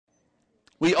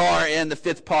We are in the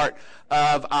fifth part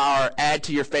of our Add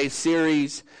to Your Faith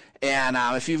series. And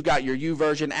if you've got your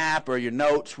YouVersion app or your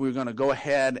notes, we're going to go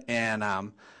ahead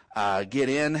and get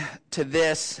into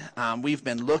this. We've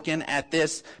been looking at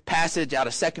this passage out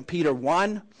of 2 Peter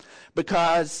 1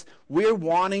 because we're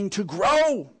wanting to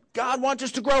grow. God wants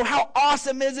us to grow. How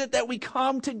awesome is it that we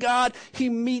come to God? He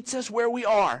meets us where we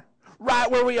are.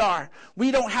 Right where we are. We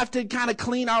don't have to kind of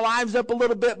clean our lives up a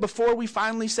little bit before we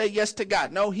finally say yes to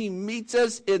God. No, He meets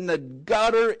us in the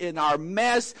gutter, in our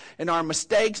mess, in our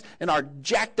mistakes, in our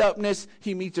jacked upness.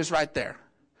 He meets us right there.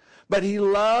 But He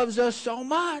loves us so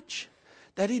much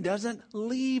that He doesn't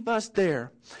leave us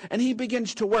there. And He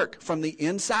begins to work from the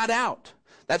inside out.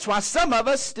 That's why some of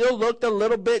us still looked a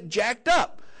little bit jacked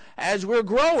up as we're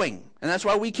growing. And that's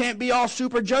why we can't be all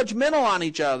super judgmental on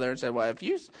each other and say, well, if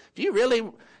you really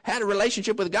had a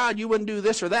relationship with God, you wouldn't do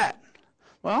this or that.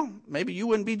 Well, maybe you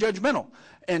wouldn't be judgmental.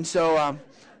 And so,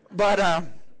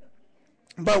 but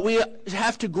we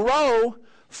have to grow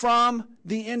from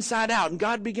the inside out. And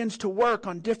God begins to work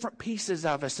on different pieces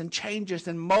of us and change us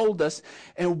and mold us.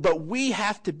 But we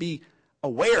have to be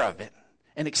aware of it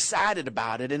and excited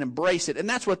about it and embrace it. And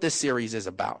that's what this series is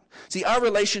about. See, our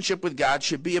relationship with God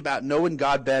should be about knowing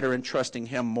God better and trusting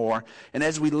Him more. And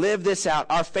as we live this out,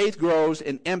 our faith grows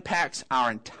and impacts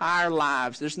our entire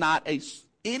lives. There's not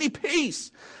any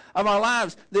piece of our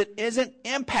lives that isn't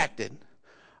impacted.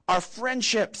 Our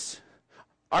friendships,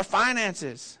 our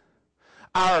finances,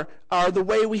 the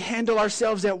way we handle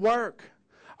ourselves at work,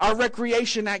 our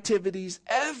recreation activities,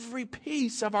 every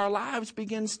piece of our lives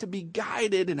begins to be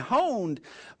guided and honed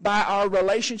by our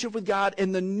relationship with God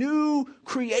and the new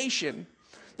creation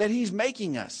that He's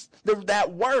making us.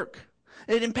 That work,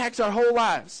 it impacts our whole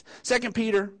lives. 2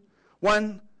 Peter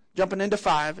 1, jumping into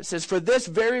 5, it says, "For this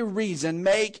very reason,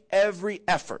 make every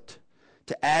effort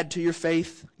to add to your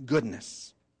faith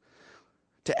goodness.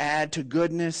 To add to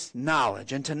goodness,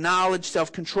 knowledge. And to knowledge,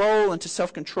 self-control. And to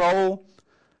self-control,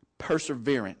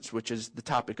 perseverance," which is the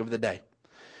topic of the day.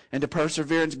 "And to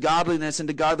perseverance, godliness. And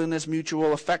to godliness,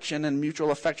 mutual affection. And mutual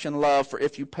affection, love. For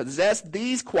if you possess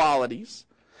these qualities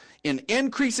in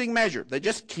increasing measure," they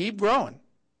just keep growing.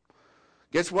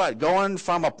 Guess what? Going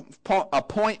from a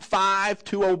 0.5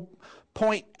 to a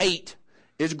 0.8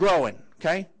 is growing,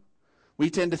 okay? We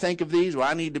tend to think of these, well,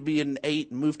 I need to be an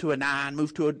 8, move to a 9,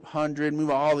 move to a 100, move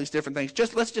all these different things.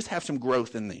 Let's just have some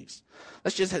growth in these.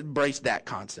 Let's just embrace that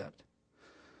concept.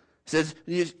 It says,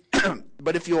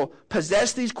 "But if you'll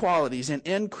possess these qualities in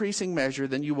increasing measure,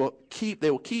 then they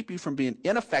will keep you from being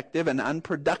ineffective and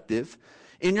unproductive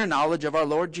in your knowledge of our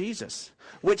Lord Jesus."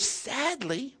 Which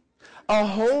sadly, a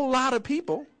whole lot of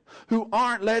people who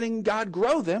aren't letting God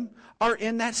grow them are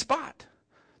in that spot.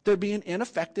 They're being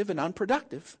ineffective and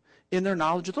unproductive in their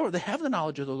knowledge of the Lord. They have the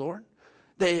knowledge of the Lord.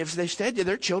 They said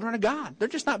they're children of God. They're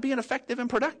just not being effective and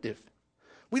productive.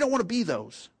 We don't want to be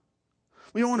those.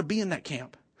 We don't want to be in that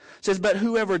camp. It says, "But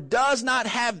whoever does not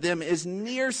have them is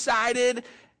nearsighted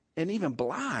and even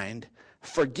blind,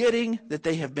 forgetting that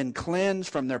they have been cleansed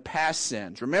from their past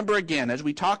sins." Remember again, as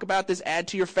we talk about this Add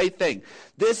to Your Faith thing,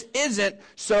 this isn't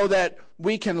so that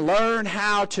we can learn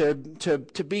how to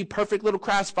be perfect little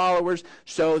Christ followers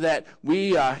so that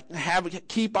we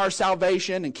keep our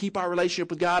salvation and keep our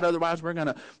relationship with God. Otherwise, we're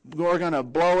gonna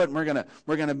blow it and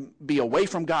we're gonna be away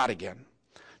from God again.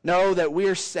 Know that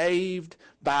we're saved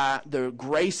by the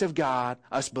grace of God,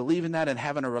 us believing that and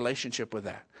having a relationship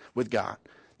with God.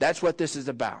 That's what this is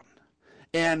about.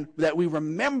 And that we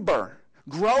remember,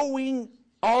 growing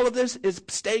all of this is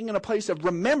staying in a place of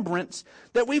remembrance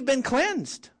that we've been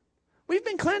cleansed. We've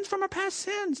been cleansed from our past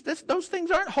sins. Those things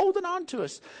aren't holding on to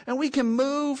us. And we can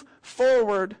move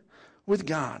forward with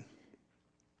God.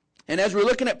 And as we're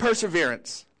looking at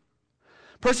perseverance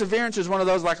is one of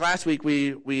those, like last week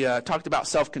we talked about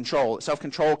self-control.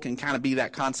 Self-control can kind of be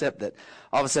that concept that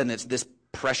all of a sudden it's this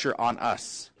pressure on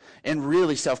us. And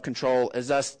really self-control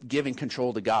is us giving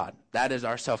control to God. That is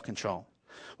our self-control.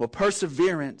 Well,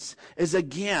 perseverance is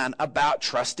again about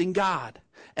trusting God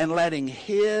and letting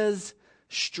His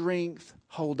strength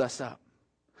hold us up.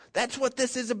 That's what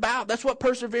this is about. That's what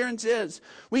perseverance is.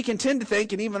 We can tend to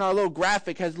think, and even our little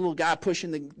graphic has a little guy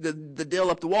pushing the deal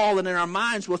up the wall, and in our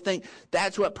minds we'll think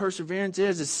that's what perseverance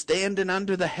is standing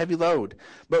under the heavy load.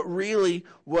 But really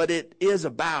what it is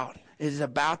about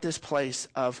this place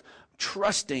of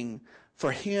trusting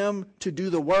for Him to do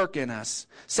the work in us.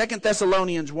 2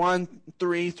 Thessalonians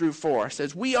 1:3-4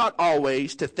 says, "We ought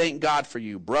always to thank God for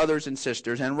you, brothers and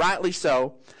sisters, and rightly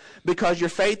so, because your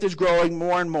faith is growing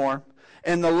more and more,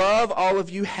 and the love all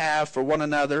of you have for one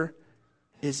another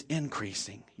is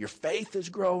increasing." Your faith is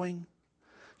growing.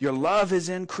 Your love is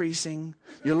increasing.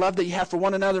 Your love that you have for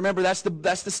one another. Remember, that's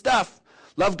the stuff.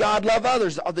 Love God, love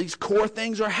others. All these core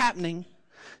things are happening.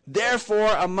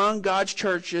 Therefore, among God's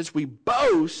churches, we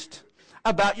boast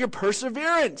about your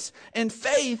perseverance and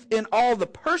faith in all the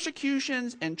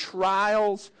persecutions and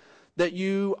trials that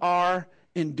you are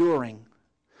enduring.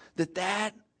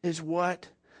 That is what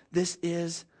this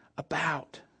is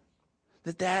about.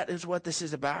 That is what this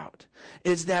is about.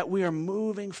 Is that we are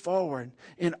moving forward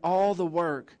in all the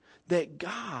work that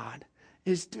God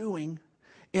is doing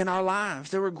in our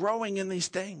lives. That we're growing in these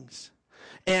things.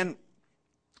 And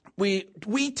we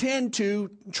tend to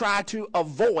try to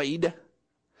avoid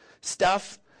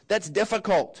stuff that's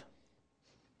difficult.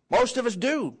 Most of us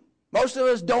do. Most of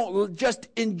us don't just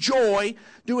enjoy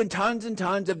doing tons and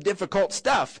tons of difficult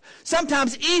stuff.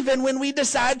 Sometimes even when we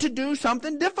decide to do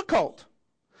something difficult.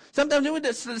 Sometimes we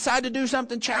decide to do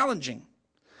something challenging.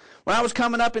 When I was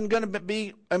coming up and going to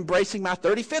be embracing my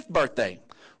 35th birthday,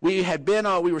 we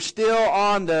were still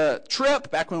on the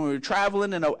trip back when we were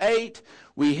traveling in 2008.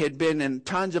 We had been in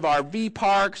tons of RV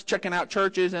parks, checking out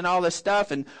churches and all this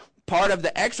stuff. And part of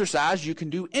the exercise you can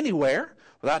do anywhere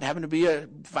without having to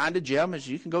find a gym is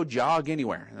you can go jog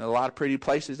anywhere. And a lot of pretty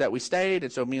places that we stayed,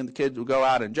 and so me and the kids would go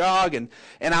out and jog. And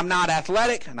I'm not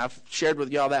athletic, and I've shared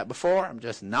with y'all that before. I'm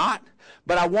just not.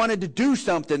 But I wanted to do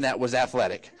something that was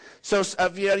athletic. So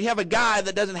if you have a guy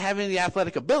that doesn't have any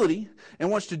athletic ability and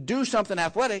wants to do something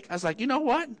athletic, I was like, you know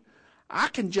what? I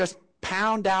can just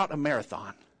pound out a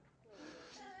marathon.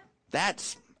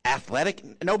 That's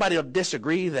athletic. Nobody will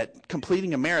disagree that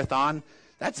completing a marathon,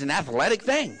 that's an athletic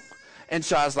thing. And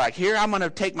so I was like, here, I'm going to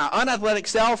take my unathletic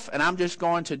self, and I'm just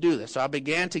going to do this. So I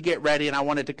began to get ready, and I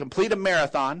wanted to complete a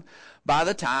marathon by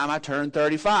the time I turned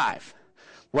 35.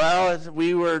 Well,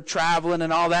 we were traveling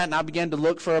and all that, and I began to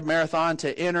look for a marathon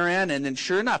to enter in. And then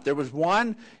sure enough, there was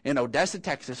one in Odessa,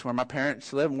 Texas, where my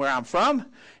parents live and where I'm from.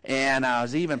 And I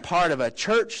was even part of a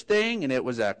church thing, and it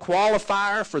was a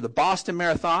qualifier for the Boston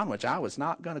Marathon, which I was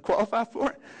not going to qualify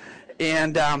for.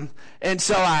 And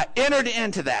so I entered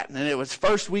into that, and it was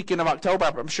first weekend of October.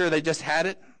 I'm sure they just had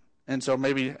it, and so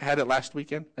maybe had it last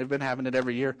weekend. They've been having it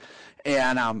every year.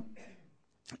 And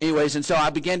anyways, and so I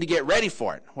began to get ready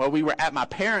for it. Well, we were at my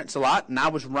parents' a lot, and I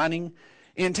was running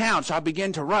in town, so I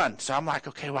began to run. So I'm like,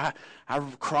 okay, well, I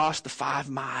crossed the 5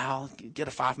 mile, get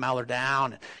a 5 miler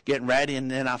down, getting ready,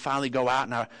 and then I finally go out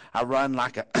and I run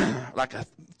like a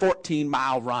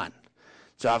 14-mile run.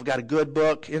 So I've got a good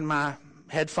book in my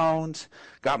headphones,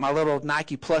 got my little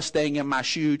Nike Plus thing in my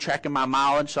shoe, tracking my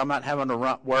mileage, so I'm not having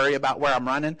to worry about where I'm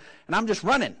running. And I'm just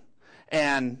running.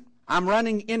 And I'm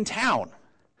running in town.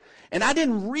 And I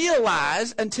didn't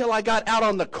realize until I got out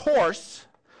on the course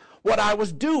what I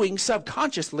was doing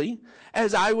subconsciously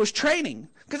as I was training.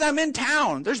 Because I'm in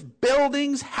town. There's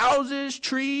buildings, houses,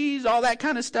 trees, all that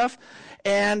kind of stuff.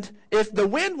 And if the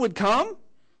wind would come,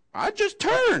 I'd just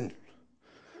turn.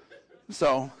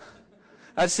 So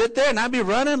I'd sit there and I'd be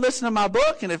running, listening to my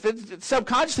book, and if it's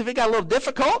subconscious, if it got a little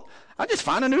difficult, I'd just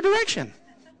find a new direction.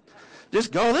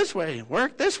 Just go this way,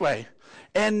 work this way.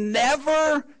 And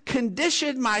never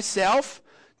conditioned myself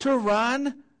to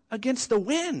run against the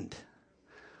wind.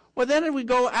 Well, then we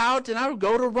go out and I would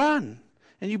go to run.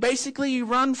 And you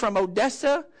run from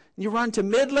Odessa, and you run to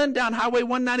Midland down Highway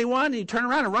 191, and you turn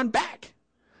around and run back.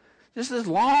 Just this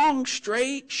long,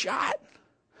 straight shot.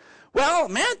 Well,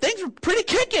 man, things were pretty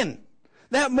kicking.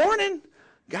 That morning,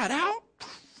 got out,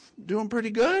 doing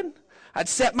pretty good. I'd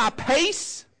set my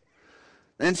pace.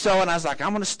 And I was like,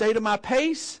 I'm going to stay to my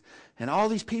pace. And all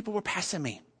these people were passing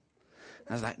me.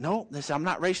 And I was like, no, I'm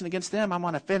not racing against them. I'm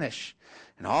going to finish.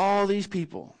 And all these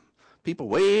people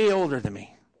way older than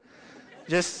me,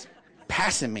 just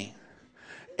passing me.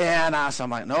 And so I'm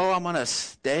like, no, I'm going to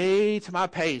stay to my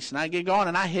pace. And I get going,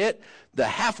 and I hit the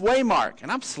halfway mark,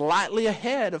 and I'm slightly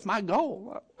ahead of my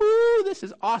goal. Ooh, this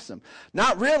is awesome.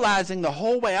 Not realizing the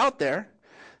whole way out there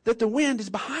that the wind is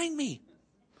behind me.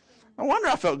 No wonder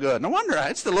I felt good. No wonder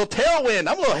it's the little tailwind.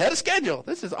 I'm a little ahead of schedule.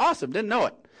 This is awesome. Didn't know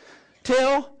it.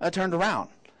 Till I turned around.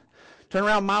 Turned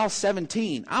around mile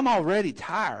 17. I'm already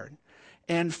tired.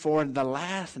 And for the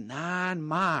last 9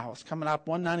 miles, coming up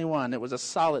 191, it was a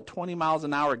solid 20 miles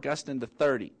an hour, gusting to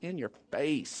 30 in your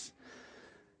face.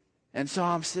 And so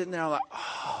I'm sitting there like,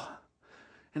 oh.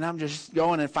 And I'm just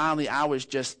going, and finally I was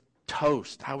just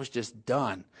toast. I was just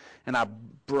done. And I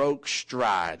broke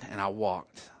stride, and I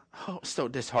walked. Oh, it was so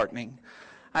disheartening.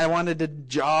 I wanted to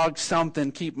jog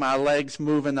something, keep my legs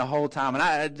moving the whole time.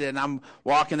 And I'm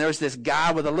walking. There's this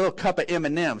guy with a little cup of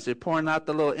M&Ms. They're pouring out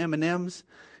the little M&Ms.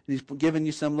 And he's giving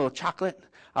you some little chocolate.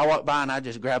 I walk by, and I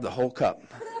just grab the whole cup.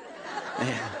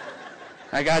 And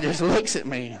that guy just looks at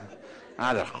me.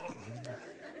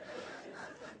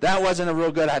 That wasn't a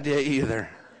real good idea either.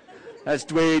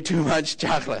 That's way too much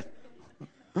chocolate.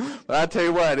 But I tell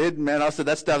you what, also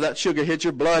that stuff, that sugar hits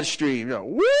your bloodstream. You know,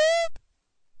 whoop!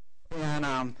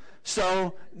 And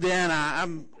so then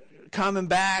I'm coming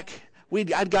back.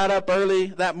 I got up early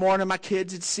that morning. My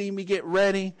kids had seen me get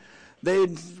ready.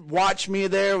 They'd watch me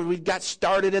there. We got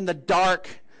started in the dark.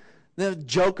 The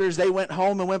jokers, they went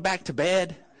home and went back to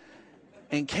bed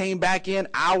and came back in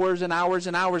hours and hours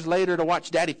and hours later to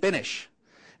watch Daddy finish.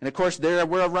 And of course,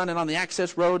 we're running on the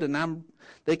access road, and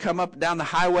they come up down the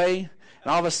highway,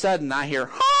 and all of a sudden I hear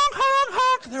honk, honk,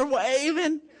 honk. They're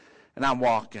waving, and I'm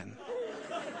walking.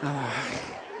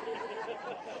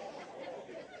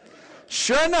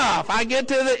 Sure enough, I get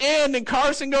to the end, and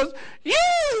Carson goes, "You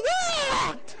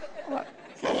walked!"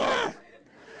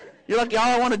 You're lucky all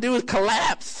I want to do is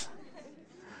collapse.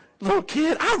 Little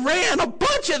kid, I ran a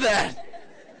bunch of that.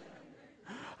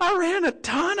 I ran a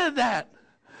ton of that.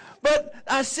 But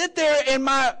I sit there, and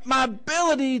my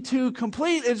ability to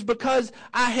complete is because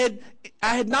I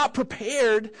had not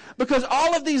prepared, because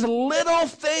all of these little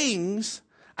things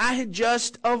I had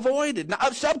just avoided.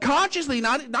 Not subconsciously,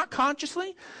 not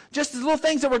consciously, just the little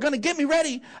things that were going to get me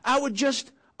ready, I would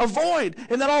just avoid.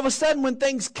 And then all of a sudden, when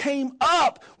things came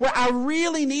up where I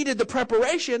really needed the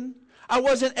preparation, I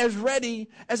wasn't as ready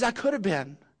as I could have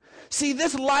been. See,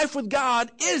 this life with God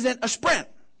isn't a sprint.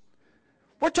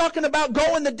 We're talking about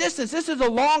going the distance. This is a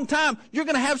long time. You're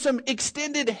going to have some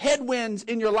extended headwinds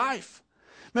in your life.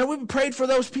 Man, we've prayed for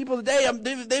those people today.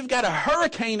 They've got a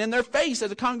hurricane in their face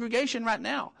as a congregation right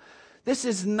now. This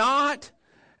is not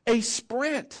a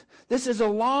sprint. This is a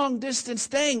long distance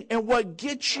thing. And what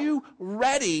gets you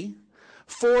ready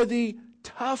for the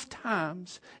tough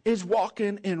times is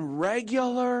walking in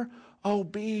regular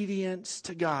obedience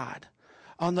to God.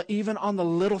 Even on the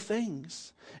little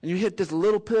things. And you hit this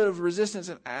little bit of resistance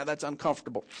and, that's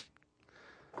uncomfortable.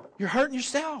 You're hurting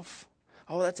yourself.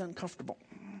 Oh, that's uncomfortable.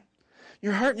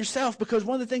 You're hurting yourself because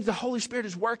one of the things the Holy Spirit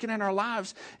is working in our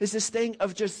lives is this thing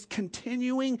of just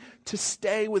continuing to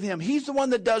stay with Him. He's the one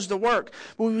that does the work,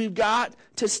 but we've got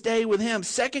to stay with Him.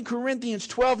 2 Corinthians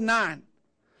 12:9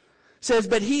 says,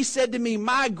 "But He said to me,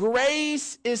 my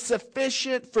grace is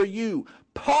sufficient for you."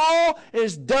 Paul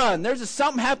is done. There's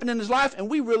something happening in his life, and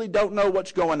we really don't know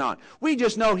what's going on. We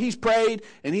just know he's prayed,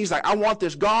 and he's like, I want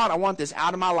this gone. I want this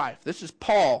out of my life. This is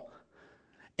Paul.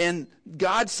 And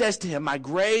God says to him, my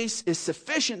grace is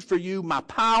sufficient for you. My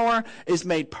power is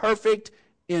made perfect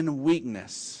in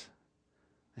weakness.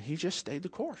 And he just stayed the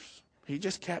course. He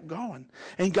just kept going.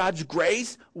 And God's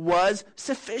grace was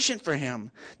sufficient for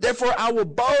him. Therefore, I will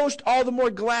boast all the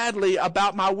more gladly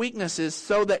about my weaknesses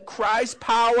so that Christ's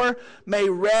power may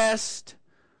rest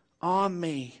on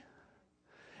me.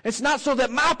 It's not so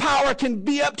that my power can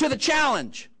be up to the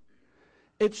challenge.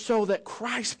 It's so that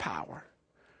Christ's power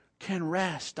can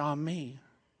rest on me.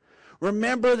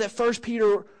 Remember that 2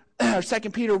 Peter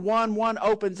 1:1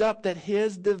 opens up that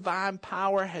His divine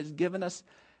power has given us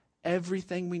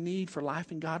everything we need for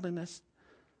life and godliness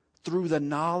through the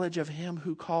knowledge of Him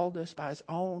who called us by His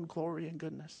own glory and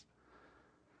goodness.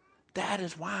 That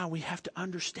is why we have to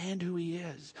understand who He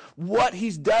is, what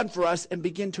He's done for us, and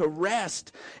begin to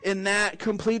rest in that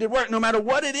completed work, no matter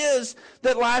what it is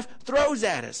that life throws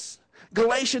at us.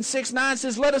 Galatians 6:9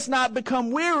 says, let us not become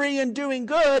weary in doing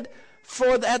good,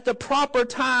 for at the proper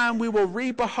time we will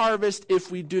reap a harvest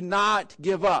if we do not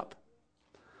give up.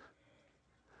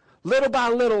 Little by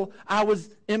little,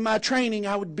 in my training,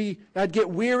 I'd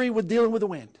get weary with dealing with the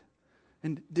wind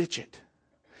and ditch it.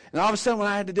 And all of a sudden, when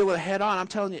I had to deal with it head on, I'm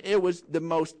telling you, it was the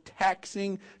most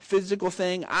taxing physical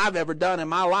thing I've ever done in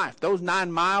my life. Those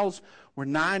 9 miles were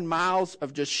 9 miles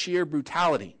of just sheer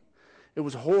brutality. It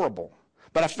was horrible.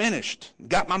 But I finished,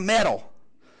 got my medal,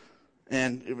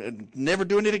 and never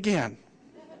doing it again.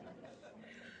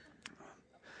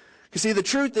 You see, the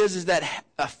truth is that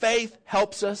faith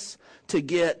helps us to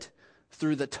get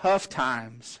through the tough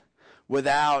times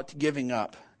without giving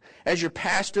up. As your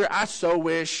pastor, I so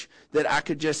wish that I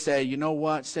could just say, you know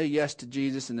what, say yes to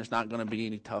Jesus and there's not going to be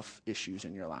any tough issues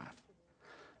in your life.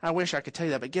 I wish I could tell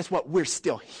you that, but guess what? We're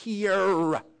still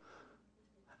here.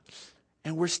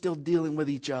 And we're still dealing with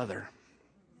each other.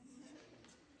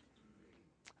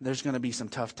 There's going to be some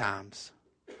tough times.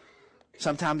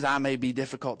 Sometimes I may be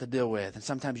difficult to deal with, and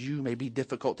sometimes you may be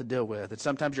difficult to deal with, and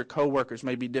sometimes your coworkers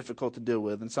may be difficult to deal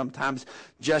with, and sometimes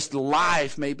just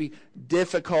life may be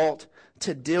difficult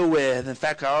to deal with. In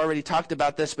fact, I already talked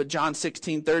about this, but John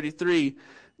 16:33,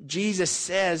 Jesus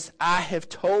says, I have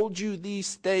told you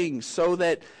these things so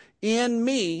that in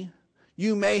me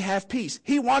you may have peace.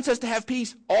 He wants us to have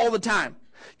peace all the time.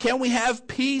 Can we have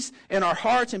peace in our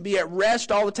hearts and be at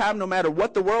rest all the time no matter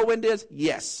what the whirlwind is?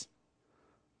 Yes.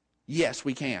 Yes,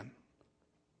 we can.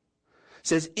 It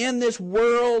says, in this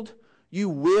world you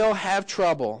will have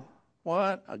trouble.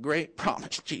 What a great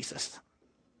promise, Jesus.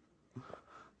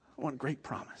 What a great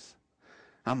promise.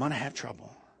 I'm going to have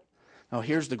trouble. Now,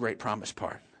 here's the great promise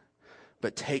part.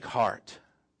 But take heart.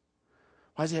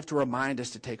 Why does he have to remind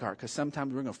us to take heart? Because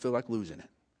sometimes we're going to feel like losing it.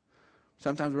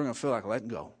 Sometimes we're going to feel like letting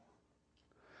go.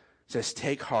 It says,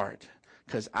 take heart,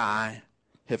 because I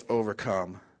have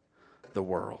overcome the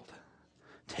world.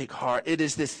 Take heart. It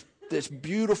is this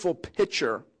beautiful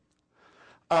picture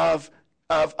of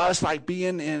us like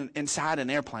being inside an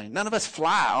airplane. None of us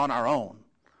fly on our own.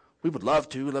 We would love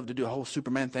to. We'd love to do a whole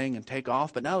Superman thing and take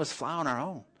off, but none of us fly on our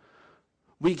own.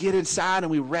 We get inside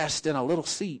and we rest in a little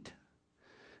seat.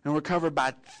 And we're covered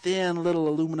by thin little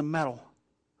aluminum metal.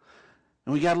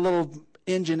 And we got a little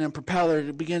engine and propeller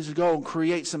that begins to go and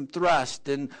create some thrust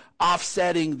and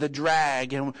offsetting the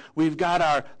drag. And we've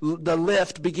got the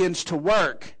lift begins to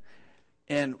work.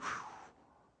 And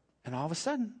all of a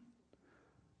sudden,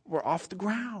 we're off the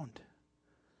ground.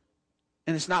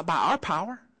 And it's not by our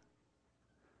power.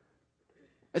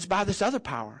 It's by this other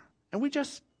power. And we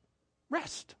just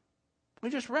rest. We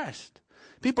just rest.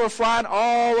 People are flying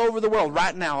all over the world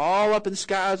right now, all up in the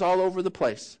skies, all over the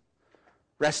place.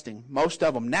 Resting. Most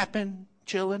of them napping,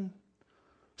 chilling.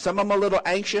 Some of them a little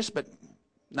anxious, but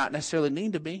not necessarily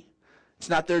need to be. It's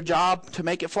not their job to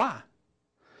make it fly.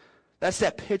 That's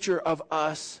that picture of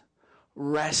us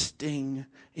resting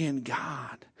in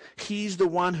God. He's the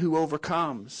one who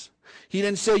overcomes. He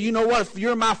didn't say, you know what, if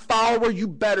you're my follower, you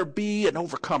better be an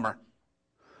overcomer.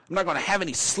 I'm not going to have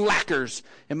any slackers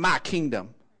in my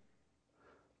kingdom.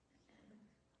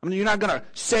 I mean, you're not going to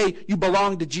say you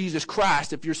belong to Jesus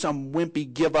Christ if you're some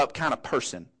wimpy, give-up kind of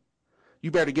person. You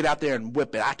better get out there and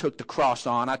whip it. I took the cross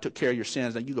on. I took care of your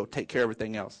sins. Now you go take care of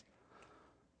everything else.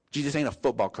 Jesus ain't a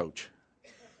football coach.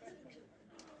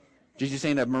 Jesus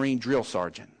ain't a Marine drill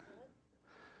sergeant.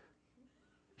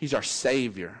 He's our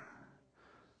Savior.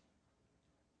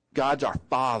 God's our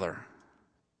Father.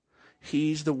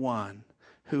 He's the one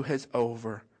who has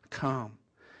overcome.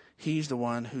 He's the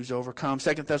one who's overcome.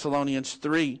 2 Thessalonians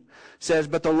 3 says,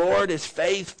 but the Lord is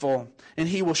faithful, and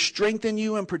he will strengthen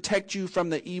you and protect you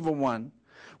from the evil one.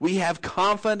 We have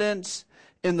confidence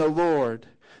in the Lord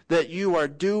that you are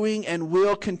doing and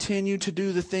will continue to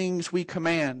do the things we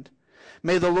command.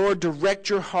 May the Lord direct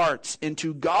your hearts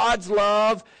into God's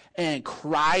love and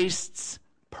Christ's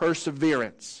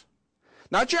perseverance.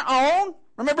 Not your own.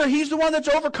 Remember, he's the one that's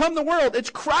overcome the world. It's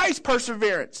Christ's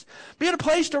perseverance. Be in a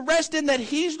place to rest in that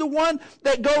he's the one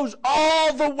that goes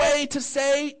all the way to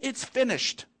say it's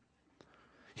finished.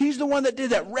 He's the one that did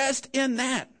that. Rest in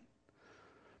that.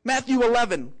 Matthew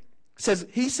 11 says,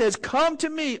 he says, come to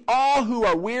me, all who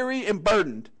are weary and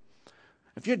burdened.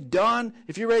 If you're done,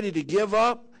 if you're ready to give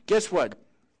up, guess what?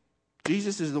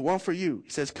 Jesus is the one for you.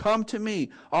 He says, come to me,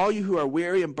 all you who are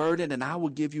weary and burdened, and I will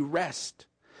give you rest.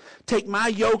 Take my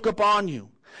yoke upon you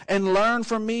and learn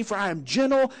from me, for I am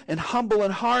gentle and humble in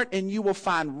heart, and you will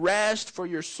find rest for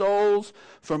your souls.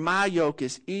 For my yoke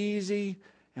is easy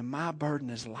and my burden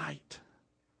is light.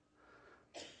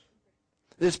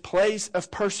 This place of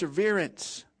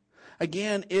perseverance,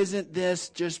 again, isn't this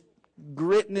just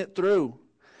gritting it through.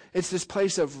 It's this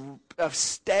place of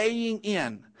staying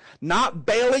in, not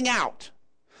bailing out,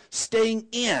 staying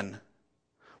in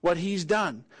what he's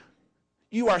done.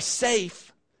 You are safe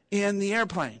in the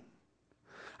airplane.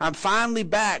 I'm finally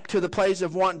back to the place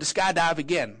of wanting to skydive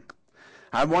again.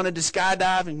 I wanted to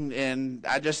skydive and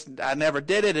I never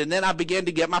did it. And then I began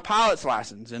to get my pilot's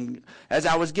license. And as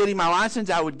I was getting my license,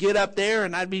 I would get up there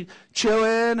and I'd be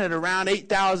chilling at around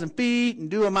 8,000 feet and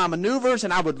doing my maneuvers.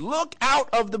 And I would look out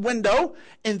of the window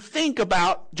and think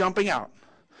about jumping out.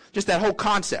 Just that whole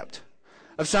concept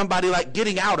of somebody like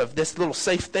getting out of this little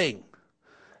safe thing.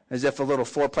 As if a little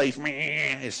four-place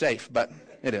is safe, but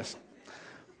it is.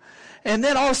 And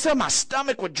then all of a sudden my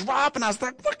stomach would drop and I was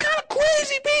like, what kind of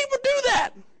crazy people do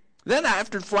that? Then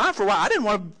after flying for a while, I didn't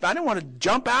want to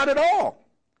jump out at all.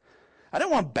 I didn't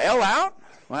want to bail out.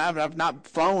 Well, I've not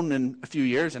flown in a few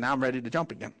years and now I'm ready to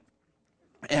jump again.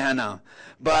 And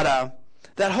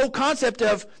that whole concept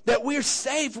of that we're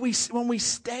safe when we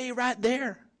stay right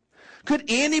there. Could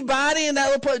anybody in that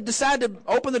little place decide to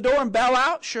open the door and bail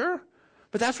out? Sure.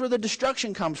 But that's where the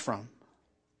destruction comes from.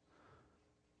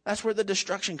 That's where the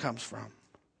destruction comes from.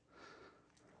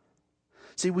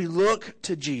 See, we look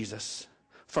to Jesus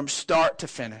from start to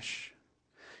finish.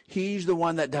 He's the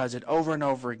one that does it over and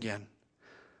over again.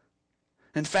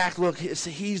 In fact, look,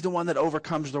 he's the one that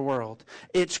overcomes the world.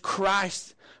 It's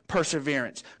Christ's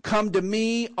perseverance. Come to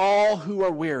me, all who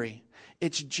are weary.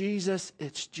 It's Jesus,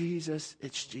 it's Jesus,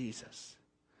 it's Jesus.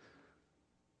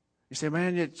 You say,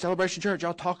 man, at Celebration Church,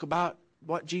 y'all talk about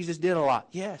what Jesus did a lot.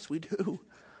 Yes, we do.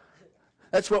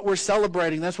 That's what we're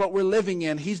celebrating. That's what we're living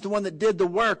in. He's the one that did the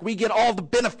work. We get all the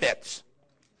benefits.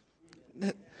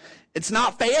 It's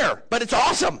not fair, but it's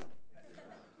awesome.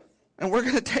 And we're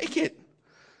going to take it.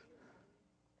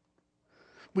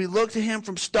 We look to him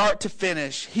from start to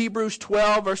finish. Hebrews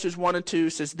 12 verses 1 and 2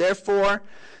 says, therefore,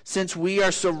 since we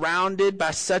are surrounded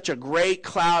by such a great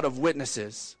cloud of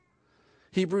witnesses.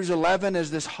 Hebrews 11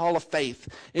 is this hall of faith.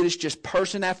 It is just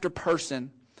person after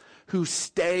person who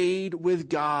stayed with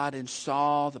God and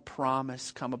saw the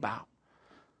promise come about.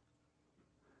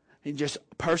 And just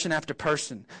person after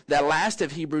person. That last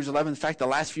of Hebrews 11, in fact, the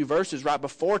last few verses right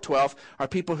before 12 are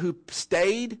people who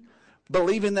stayed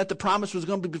believing that the promise was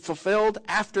going to be fulfilled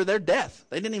after their death.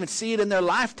 They didn't even see it in their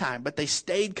lifetime, but they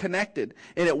stayed connected,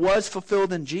 and it was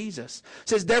fulfilled in Jesus. It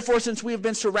says, therefore, since we have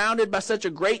been surrounded by such a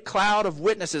great cloud of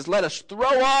witnesses, let us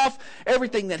throw off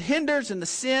everything that hinders and the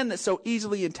sin that so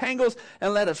easily entangles,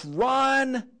 and let us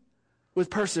run with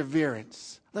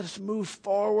perseverance. Let us move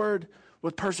forward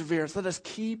with perseverance. Let us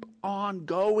keep on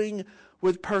going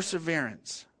with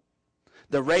perseverance.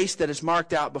 The race that is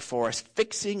marked out before us,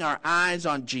 fixing our eyes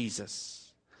on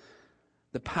Jesus,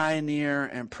 the pioneer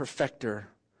and perfecter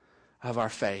of our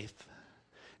faith.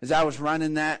 As I was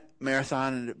running that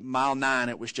marathon at mile 9,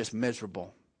 it was just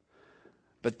miserable.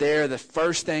 But there, the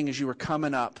first thing as you were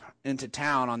coming up into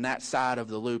town on that side of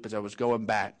the loop as I was going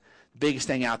back, the biggest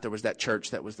thing out there was that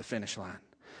church that was the finish line.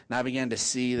 And I began to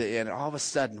see the end. All of a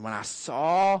sudden, when I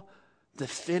saw the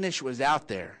finish was out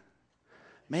there,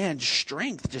 man,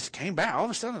 strength just came back. All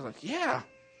of a sudden, I was like, yeah,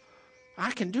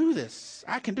 I can do this.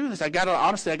 I can do this. I got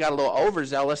a little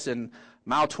overzealous in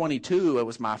mile 22. It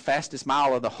was my fastest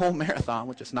mile of the whole marathon,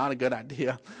 which is not a good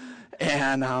idea.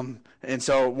 And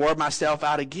so wore myself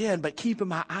out again. But keeping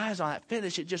my eyes on that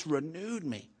finish, it just renewed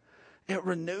me. It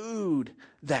renewed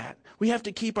that. We have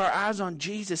to keep our eyes on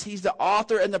Jesus. He's the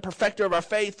author and the perfecter of our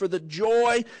faith. For the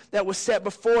joy that was set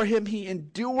before him, he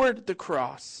endured the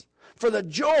cross. For the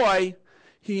joy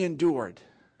he endured.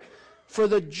 For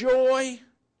the joy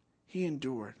he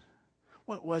endured.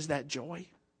 What was that joy?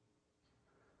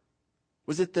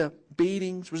 Was it the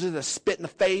beatings? Was it the spit in the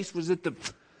face? Was it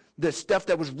the stuff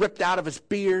that was ripped out of his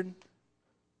beard?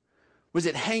 Was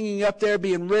it hanging up there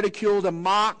being ridiculed and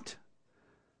mocked?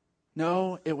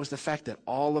 No, it was the fact that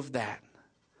all of that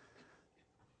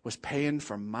was paying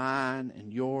for mine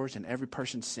and yours and every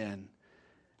person's sin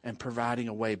and providing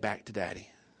a way back to Daddy.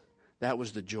 That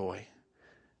was the joy.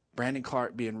 Brandon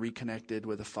Clark being reconnected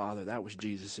with the Father, that was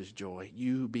Jesus' joy.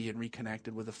 You being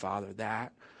reconnected with the Father,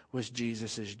 that was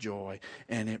Jesus' joy.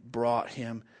 And it brought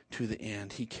him to the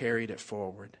end. He carried it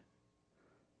forward.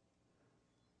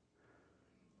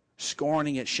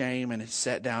 Scorning its shame, and it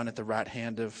sat down at the right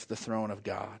hand of the throne of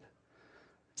God.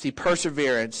 See,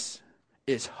 perseverance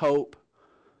is hope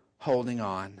holding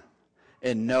on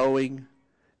and knowing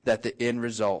that the end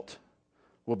result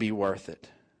will be worth it.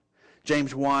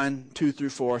 James 1, 2 through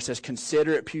 4 says,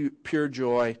 consider it pure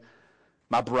joy,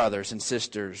 my brothers and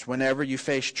sisters, whenever you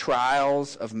face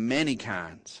trials of many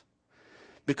kinds,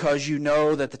 because you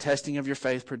know that the testing of your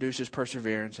faith produces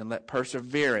perseverance, and let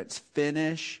perseverance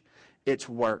finish its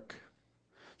work,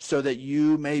 so that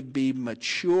you may be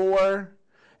mature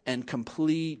and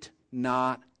complete,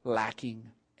 not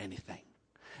lacking anything.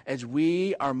 As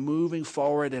we are moving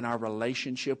forward in our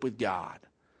relationship with God,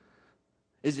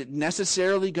 is it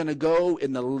necessarily going to go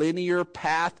in the linear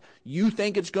path you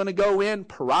think it's going to go in?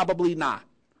 Probably not.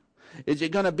 Is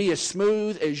it going to be as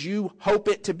smooth as you hope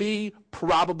it to be?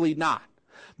 Probably not.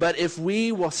 But if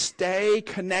we will stay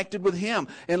connected with him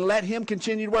and let him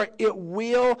continue to work, it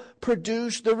will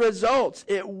produce the results.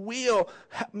 We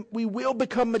will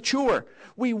become mature.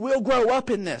 We will grow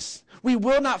up in this. We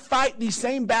will not fight these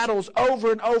same battles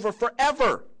over and over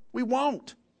forever. We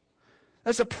won't.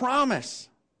 That's a promise.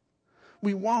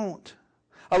 We won't.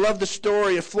 I love the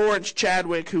story of Florence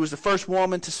Chadwick, who was the first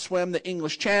woman to swim the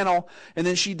English Channel, and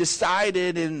then she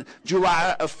decided in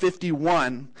July of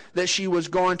 51 that she was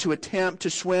going to attempt to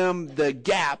swim the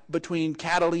gap between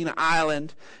Catalina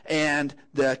Island and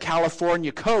the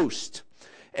California coast.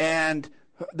 And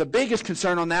the biggest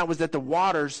concern on that was that the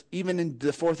waters, even in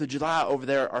the 4th of July over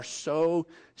there, are so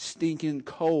stinking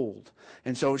cold.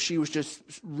 And so she was just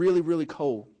really, really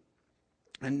cold.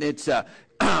 And it's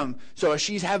so as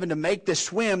she's having to make this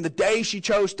swim, the day she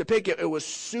chose to pick it, it was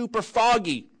super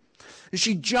foggy. And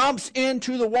she jumps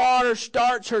into the water,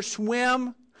 starts her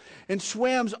swim, and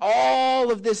swims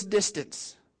all of this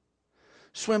distance.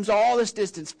 Swims all this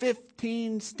distance,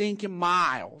 15 stinking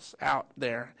miles out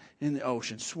there in the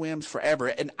ocean. Swims forever.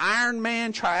 An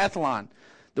Ironman triathlon,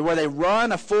 where they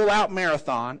run a full-out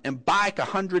marathon and bike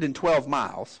 112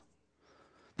 miles.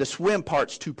 The swim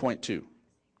part's 2.2.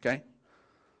 Okay?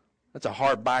 That's a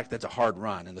hard bike, that's a hard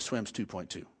run, and the swim's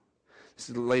 2.2. This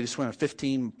is the lady swimming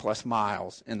 15 plus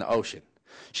miles in the ocean.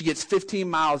 She gets 15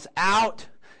 miles out.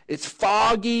 It's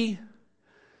foggy.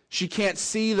 She can't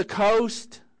see the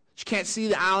coast. She can't see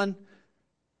the island.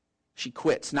 She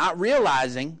quits, not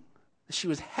realizing that she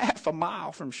was half a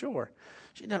mile from shore.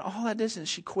 She'd done all that distance.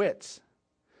 She quits.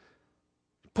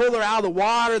 Pull her out of the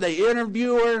water. They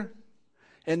interview her,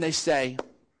 and they say,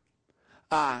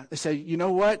 you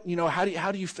know what? You know, how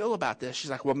do you feel about this?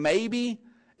 She's like, well, maybe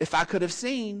if I could have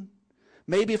seen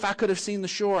the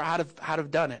shore, I'd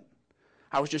have done it.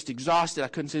 I was just exhausted. I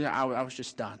couldn't see it. I was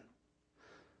just done.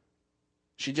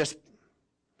 She just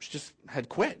had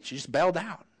quit. She just bailed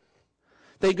out.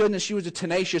 Thank goodness she was a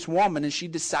tenacious woman, and she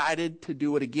decided to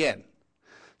do it again.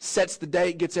 Sets the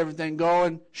date, gets everything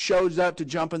going, shows up to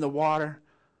jump in the water,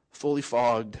 fully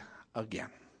fogged again.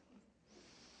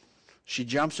 She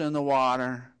jumps in the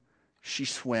water, she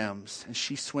swims, and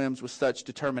she swims with such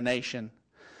determination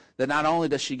that not only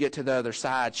does she get to the other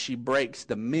side, she breaks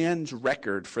the men's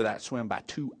record for that swim by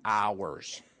 2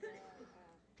 hours.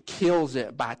 Kills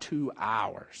it by 2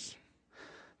 hours.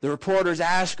 The reporters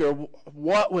asked her,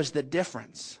 what was the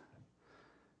difference?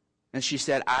 And she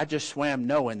said, I just swam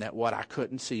knowing that what I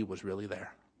couldn't see was really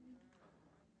there.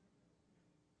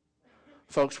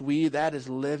 Folks, that is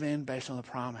living based on the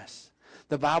promise.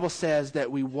 The Bible says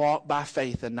that we walk by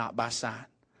faith and not by sight.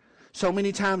 So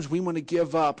many times we want to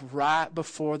give up right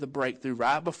before the breakthrough,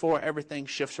 right before everything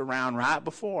shifts around, right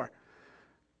before.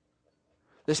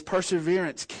 This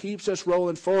perseverance keeps us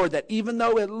rolling forward, that even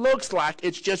though it looks like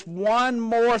it's just one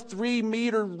more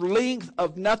 3-meter length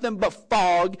of nothing but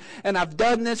fog, and I've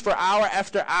done this for hour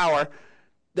after hour,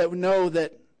 that we know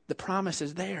that the promise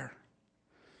is there.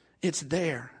 It's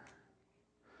there.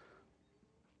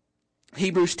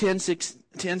 Hebrews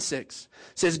 10:6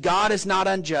 says, God is not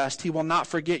unjust. He will not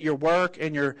forget your work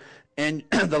and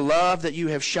the love that you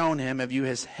have shown him, if you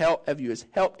has helped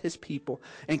his people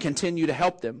and continue to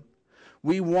help them.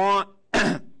 We want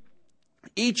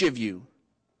each of you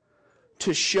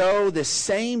to show the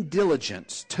same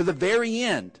diligence to the very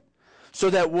end, so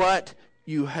that what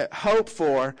you hope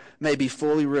for may be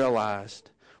fully realized.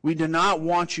 We do not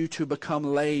want you to become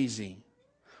lazy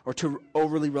or to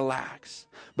overly relax,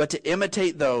 but to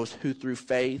imitate those who through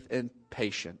faith and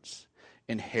patience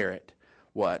inherit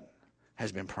what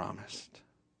has been promised.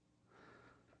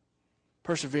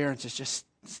 Perseverance is just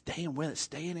staying with it,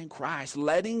 staying in Christ,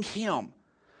 letting him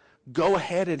go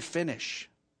ahead and finish.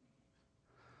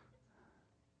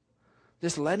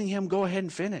 Just letting him go ahead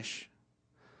and finish.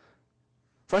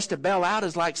 For us to bail out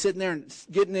is like sitting there and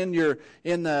getting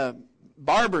in the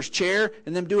barber's chair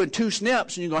and them doing 2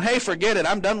 snips and you go, hey, forget it,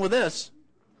 I'm done with this.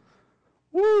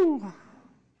 Woo!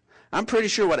 I'm pretty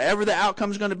sure whatever the outcome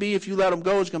is going to be, if you let them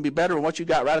go, is going to be better than what you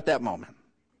got right at that moment.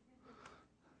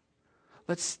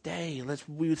 Let's stay.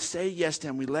 We say yes to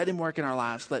him. We let him work in our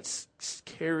lives. Let's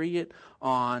carry it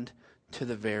on to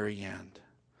the very end.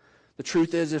 The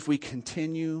truth is, if we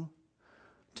continue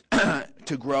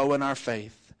to grow in our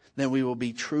faith, then we will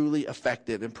be truly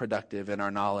effective and productive in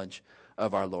our knowledge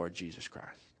of our Lord Jesus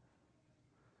Christ.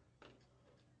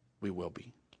 We will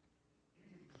be.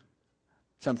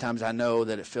 Sometimes I know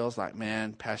that it feels like,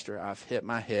 man, Pastor, I've hit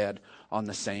my head on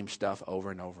the same stuff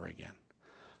over and over again.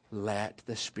 Let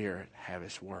the Spirit have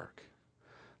its work.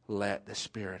 Let the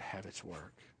Spirit have its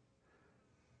work.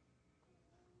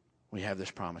 We have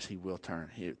this promise. He will turn.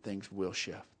 Things will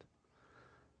shift.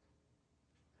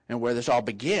 And where this all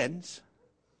begins,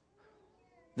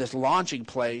 this launching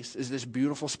place, is this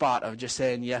beautiful spot of just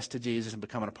saying yes to Jesus and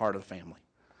becoming a part of the family.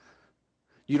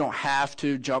 You don't have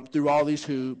to jump through all these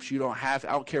hoops. I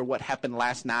don't care what happened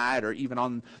last night or even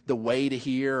on the way to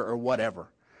here or whatever.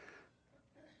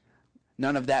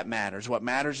 None of that matters. What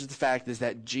matters is the fact is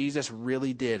that Jesus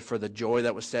really did, for the joy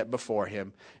that was set before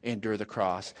him, endure the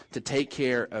cross to take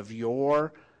care of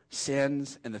your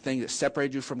sins and the thing that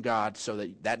separated you from God, so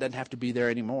that doesn't have to be there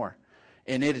anymore.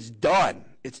 And it is done.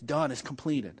 It's done. It's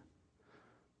completed.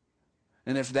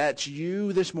 And if that's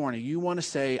you this morning, you want to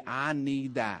say, I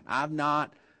need that. I've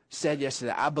not said yes to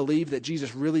that. I believe that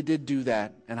Jesus really did do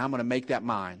that, and I'm going to make that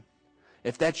mine.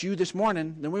 If that's you this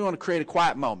morning, then we want to create a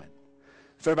quiet moment.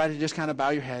 If everybody just kind of bow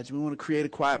your heads, we want to create a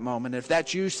quiet moment. If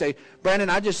that's you, say, Brandon,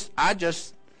 I just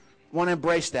want to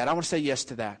embrace that. I want to say yes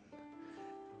to that.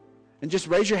 And just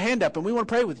raise your hand up, and we want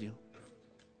to pray with you.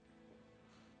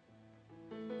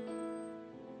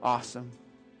 Awesome.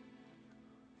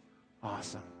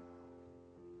 Awesome.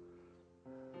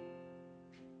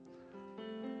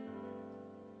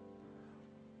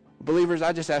 Believers,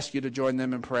 I just ask you to join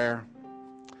them in prayer.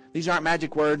 These aren't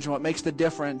magic words. What makes the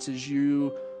difference is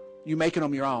you making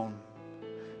them your own.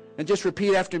 And just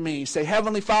repeat after me. Say,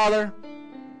 Heavenly Father,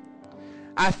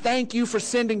 I thank you for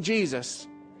sending Jesus.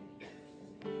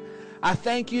 I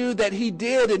thank you that he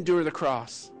did endure the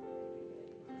cross.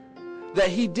 That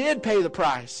he did pay the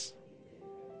price.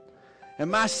 And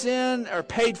my sin are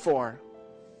paid for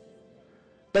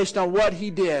based on what he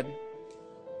did.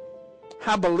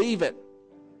 I believe it.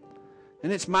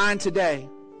 And it's mine today.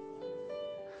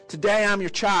 Today I'm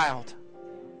your child.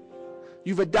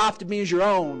 You've adopted me as your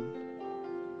own.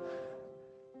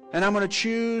 And I'm going to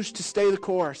choose to stay the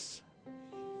course.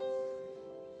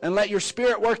 And let your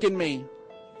Spirit work in me.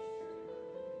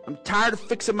 I'm tired of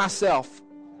fixing myself.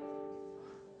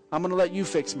 I'm going to let you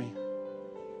fix me.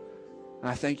 And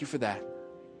I thank you for that.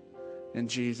 In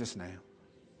Jesus' name.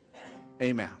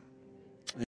 Amen.